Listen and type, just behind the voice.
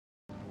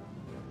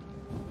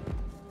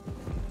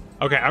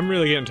Okay, I'm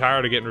really getting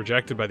tired of getting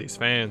rejected by these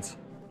fans.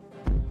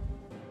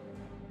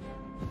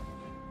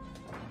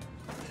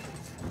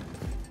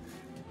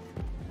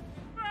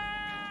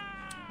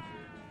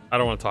 I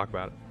don't want to talk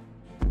about it.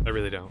 I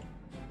really don't.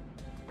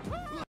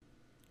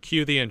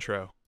 Cue the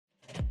intro.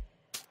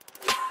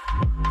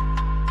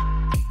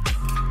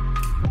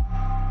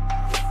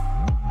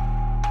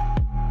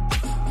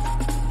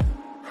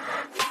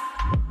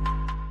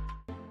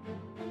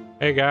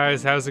 Hey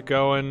guys, how's it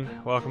going?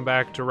 Welcome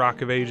back to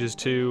Rock of Ages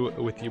 2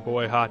 with your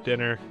boy Hot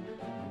Dinner.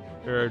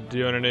 We're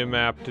doing a new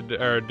map,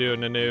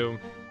 doing a new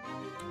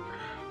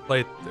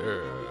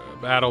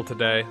battle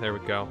today. There we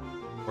go.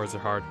 Words are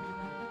hard.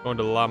 Going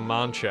to La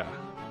Mancha.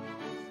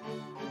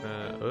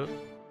 Oh,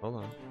 hold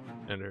on.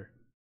 Enter.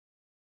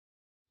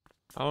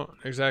 I don't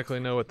exactly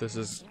know what this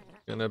is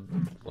gonna,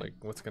 like,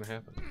 what's gonna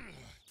happen.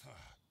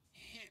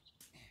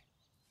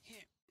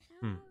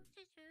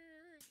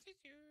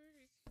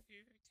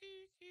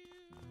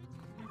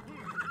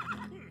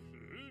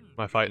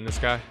 Am I fighting this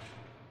guy?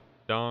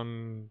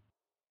 Don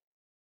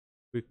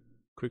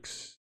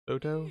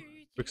Quixoto?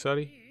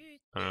 Quixote?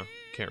 I don't know.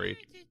 Can't read.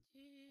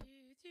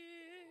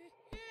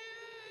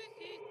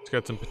 It's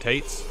got some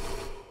potatoes.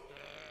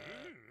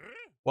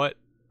 What?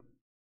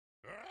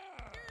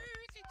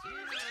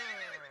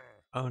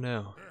 Oh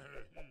no.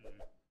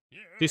 Is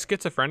he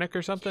schizophrenic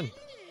or something?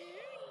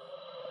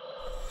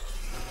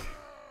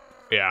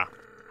 Yeah,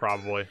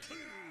 probably.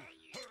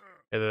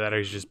 Either that or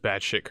he's just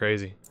batshit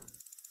crazy.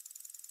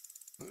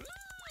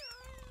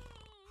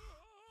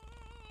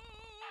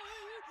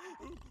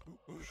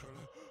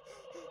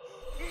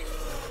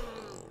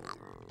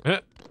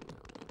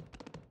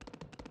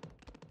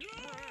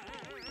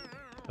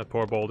 That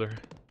poor boulder.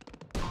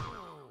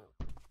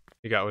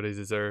 He got what he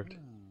deserved.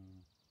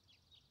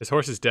 His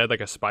horse is dead like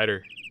a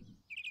spider.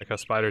 Like how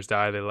spiders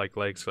die, they like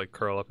legs like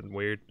curl up and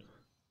weird.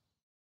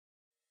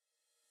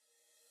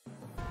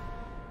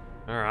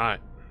 Alright.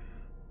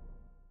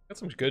 Got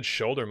some good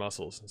shoulder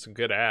muscles and some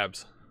good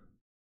abs.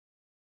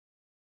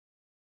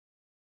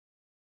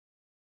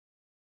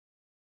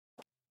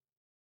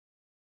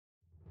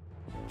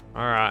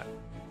 Alright.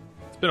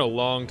 It's been a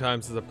long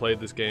time since I played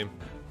this game.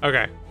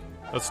 Okay,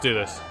 let's do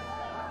this.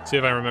 See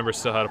if I remember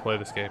still how to play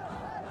this game.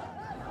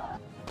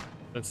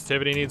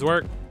 Sensitivity needs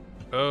work.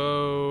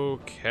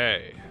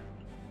 Okay.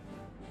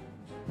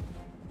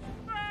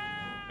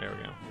 There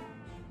we go.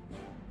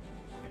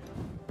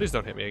 Please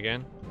don't hit me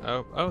again.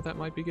 Oh, that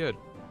might be good.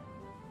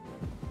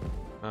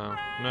 Oh,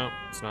 no,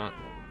 it's not.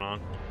 Come on.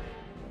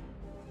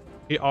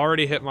 He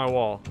already hit my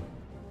wall.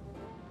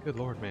 Good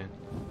lord, man.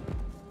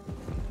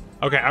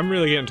 Okay, I'm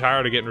really getting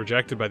tired of getting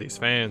rejected by these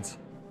fans.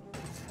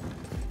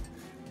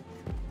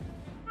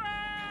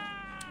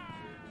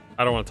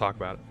 I don't want to talk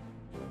about it.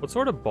 What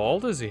sort of ball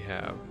does he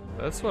have?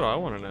 That's what I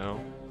want to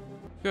know.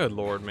 Good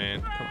lord,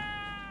 man. Come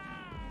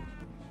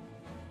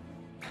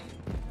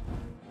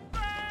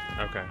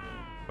on. Okay,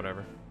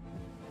 whatever.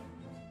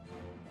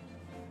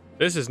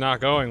 This is not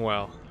going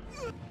well.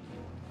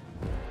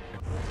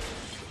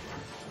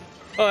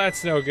 Oh,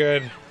 that's no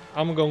good.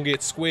 I'm gonna get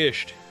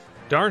squished.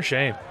 Darn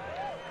shame.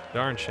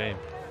 Darn shame.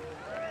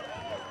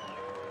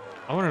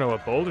 I want to know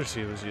what boulders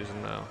he was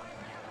using though.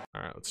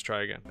 Alright, let's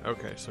try again.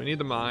 Okay, so we need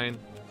the mine.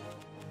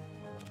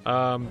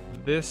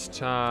 This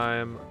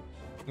time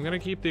I'm gonna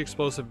keep the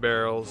explosive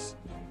barrels.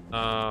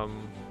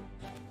 I'm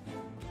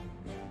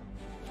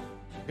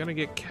gonna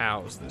get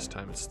cows this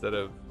time instead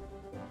of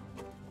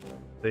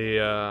the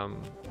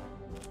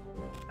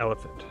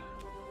elephant.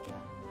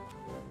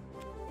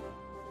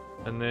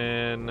 And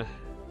then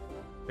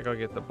I think I'll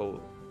get the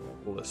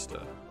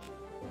ballista.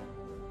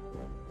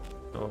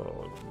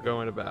 Oh,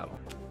 go into battle.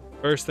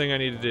 First thing I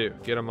need to do,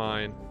 get a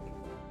mine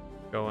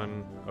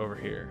going over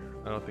here.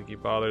 I don't think he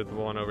bothered the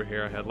one over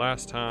here I had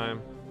last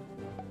time.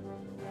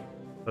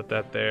 Put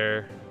that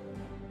there.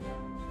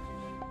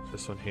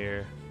 This one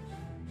here.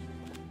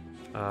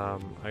 I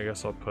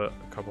guess I'll put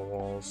a couple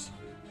walls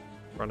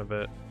in front of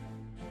it.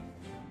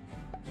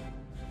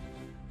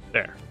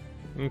 There.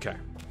 Okay.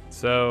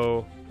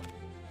 So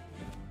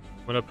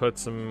I'm gonna put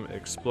some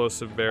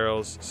explosive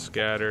barrels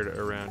scattered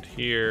around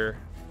here.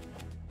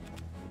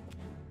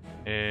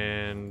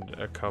 And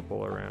a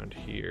couple around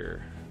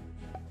here.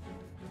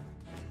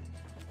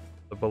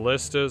 The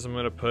ballistas I'm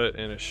going to put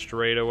in a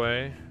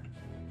straightaway,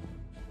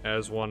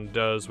 as one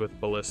does with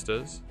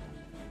ballistas.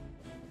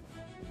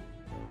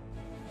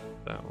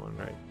 That one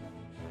right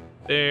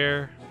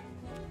there.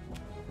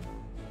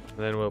 And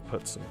then we'll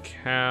put some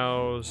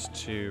cows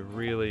to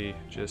really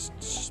just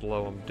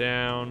slow them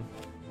down.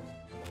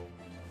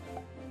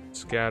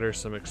 Scatter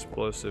some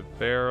explosive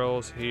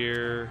barrels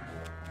here.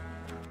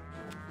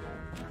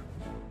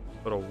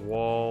 Put a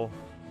wall.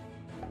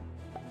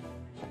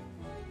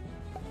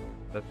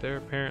 That there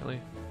apparently.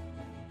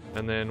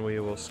 And then we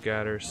will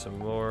scatter some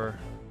more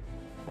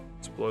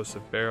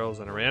explosive barrels,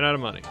 and I ran out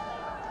of money.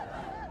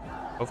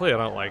 Hopefully I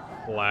don't like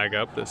lag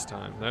up this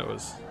time. That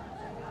was...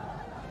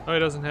 Oh, he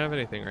doesn't have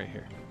anything right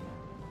here.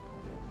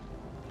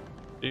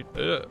 Dude,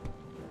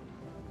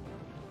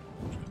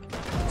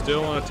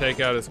 still want to take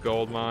out his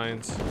gold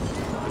mines.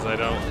 because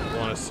I don't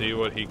want to see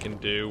what he can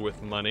do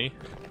with money.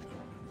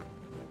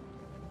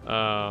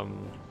 Though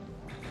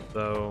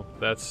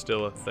that's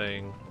still a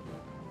thing.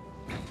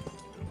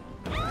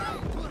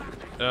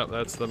 Oh,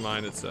 that's the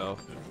mine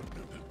itself.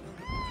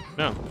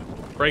 No,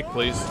 break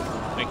please.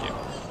 Thank you. I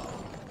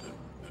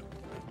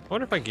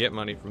wonder if I get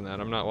money from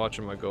that. I'm not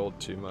watching my gold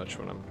too much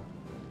when I'm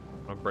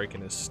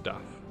breaking his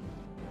stuff.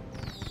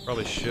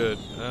 Probably should.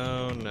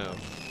 Oh no,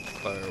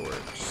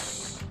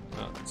 fireworks.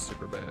 Not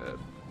super bad.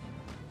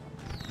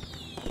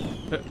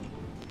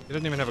 He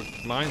doesn't even have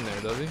a mine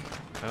there, does he?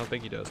 I don't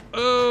think he does.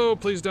 Oh,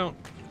 please don't.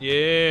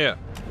 Yeah.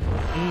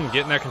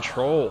 Getting that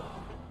control.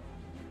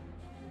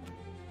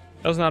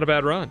 That was not a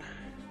bad run.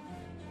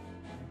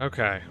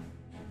 Okay.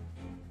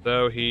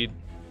 So he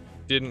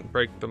didn't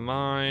break the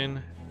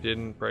mine.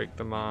 Didn't break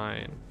the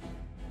mine.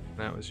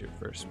 That was your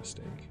first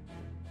mistake.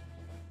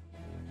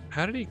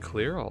 How did he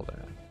clear all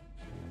that?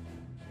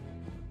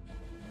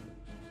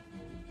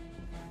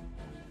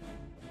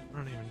 I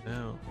don't even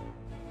know.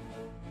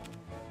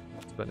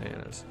 It's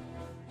bananas.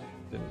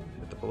 Didn't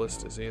hit the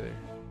ballistas either.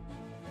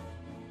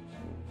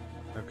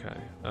 Okay.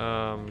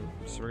 So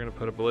we're gonna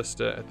put a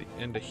ballista at the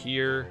end of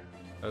here,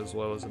 as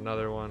well as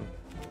another one.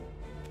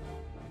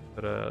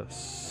 Put a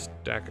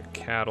stack of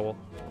cattle.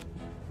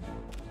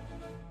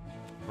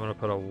 I'm gonna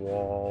put a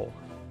wall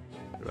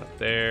about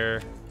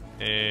there,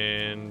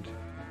 and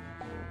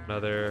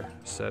another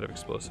set of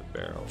explosive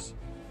barrels.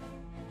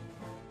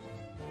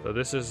 So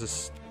this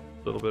is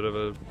a little bit of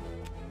a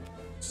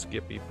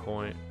skippy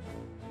point.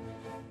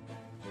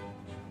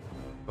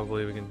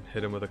 Hopefully we can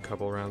hit him with a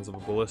couple rounds of a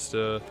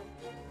ballista.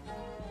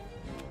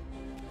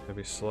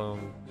 Maybe slow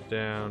him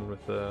down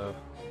with a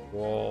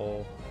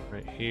wall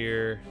right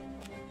here.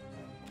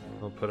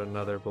 We'll put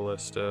another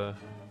ballista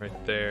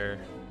right there.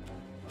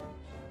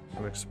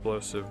 Some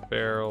explosive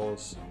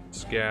barrels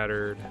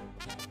scattered,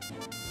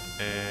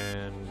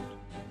 and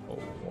a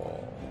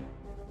wall.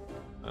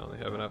 I only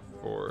have enough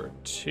for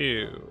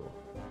 2.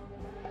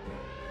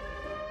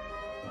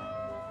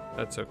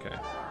 That's okay.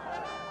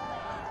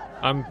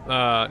 I'm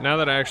now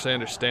that I actually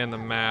understand the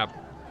map,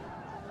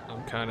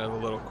 I'm kind of a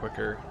little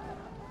quicker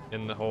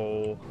in the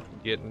whole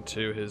getting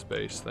to his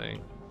base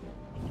thing,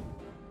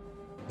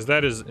 because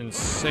that is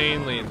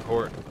insanely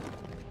important.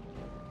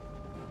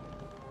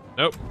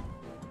 Nope.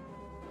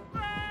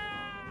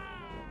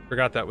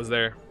 Forgot that was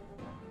there.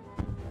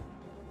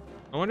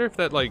 I wonder if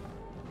that, like,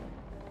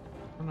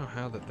 I don't know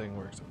how that thing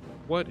works.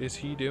 What is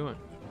he doing?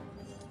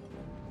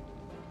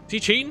 Is he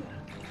cheating?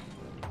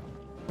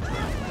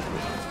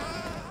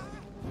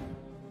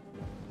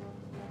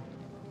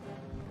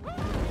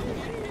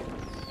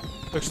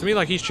 Looks to me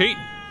like he's cheating.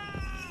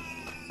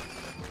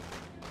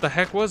 What the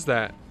heck was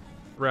that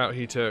route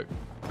he took?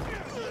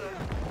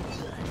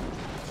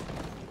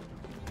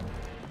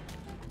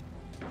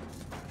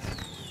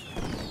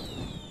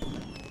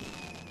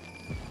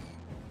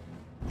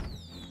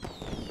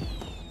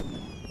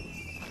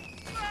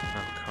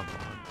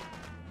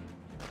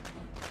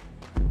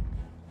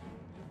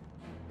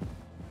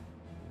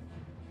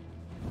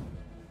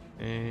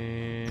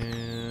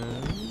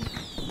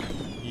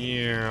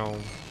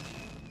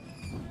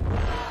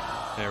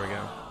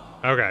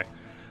 Okay,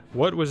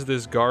 what was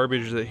this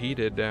garbage that he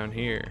did down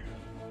here?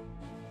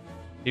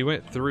 He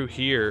went through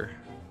here.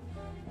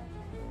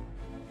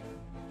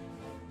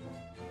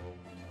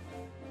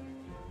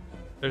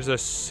 There's a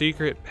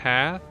secret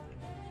path?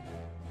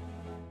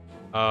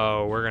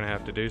 Oh, we're gonna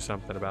have to do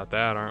something about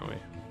that, aren't we?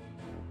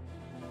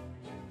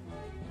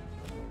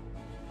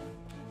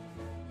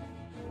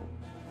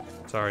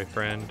 Sorry,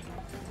 friend.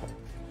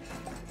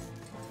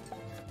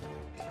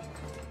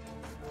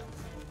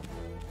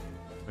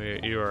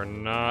 You are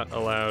not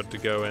allowed to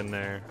go in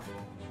there.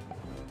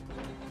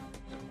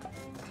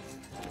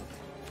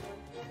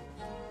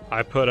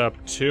 I put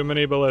up too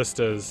many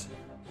ballistas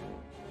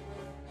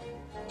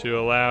to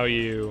allow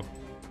you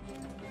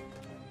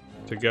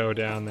to go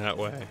down that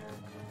way.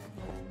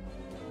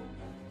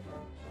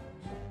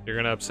 You're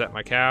gonna upset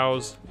my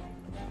cows.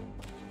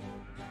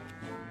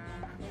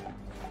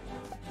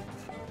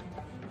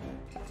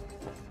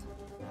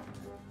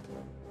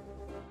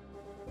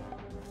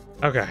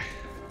 Okay.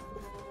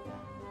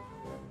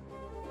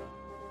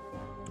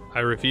 I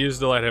refuse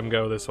to let him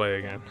go this way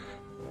again.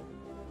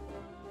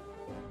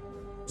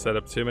 Set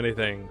up too many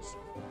things.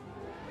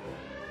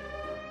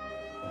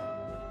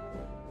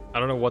 I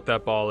don't know what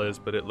that ball is,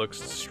 but it looks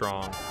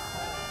strong.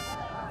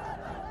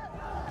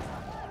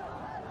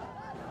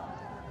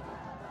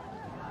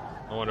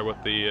 I wonder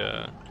what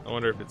the, I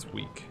wonder if it's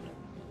weak.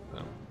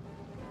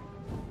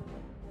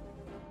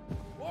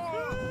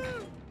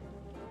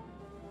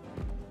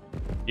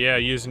 Yeah,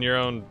 using your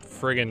own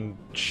friggin'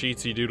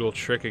 sheetsy doodle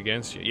trick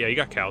against you. Yeah, you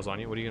got cows on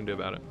you. What are you gonna do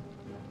about it?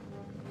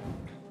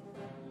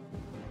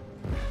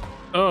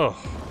 Oh.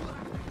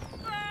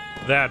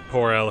 That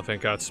poor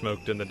elephant got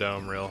smoked in the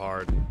dome real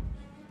hard.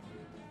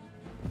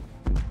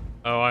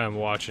 Oh, I am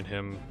watching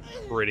him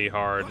pretty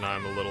hard, and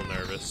I'm a little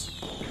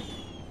nervous.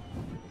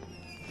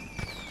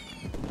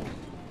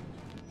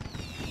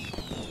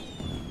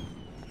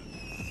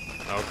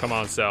 Oh, come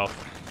on, Self.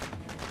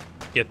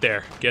 Get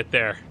there. Get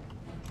there.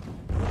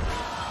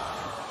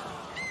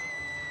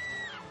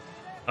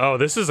 Oh,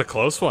 this is a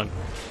close one.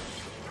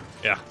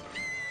 Yeah.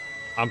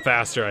 I'm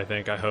faster, I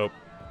think. I hope.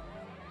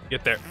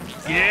 Get there.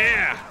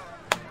 Yeah!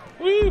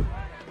 Woo!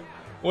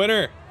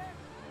 Winner!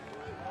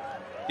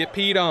 Get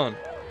peed on.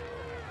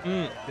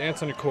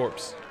 Dance on your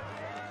corpse.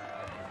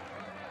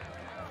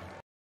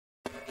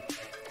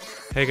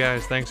 Hey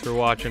guys, thanks for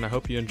watching. I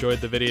hope you enjoyed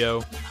the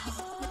video.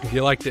 If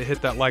you liked it,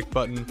 hit that like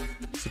button.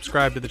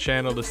 Subscribe to the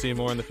channel to see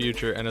more in the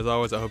future. And as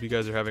always, I hope you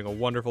guys are having a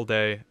wonderful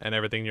day and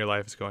everything in your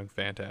life is going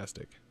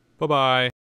fantastic. Bye-bye.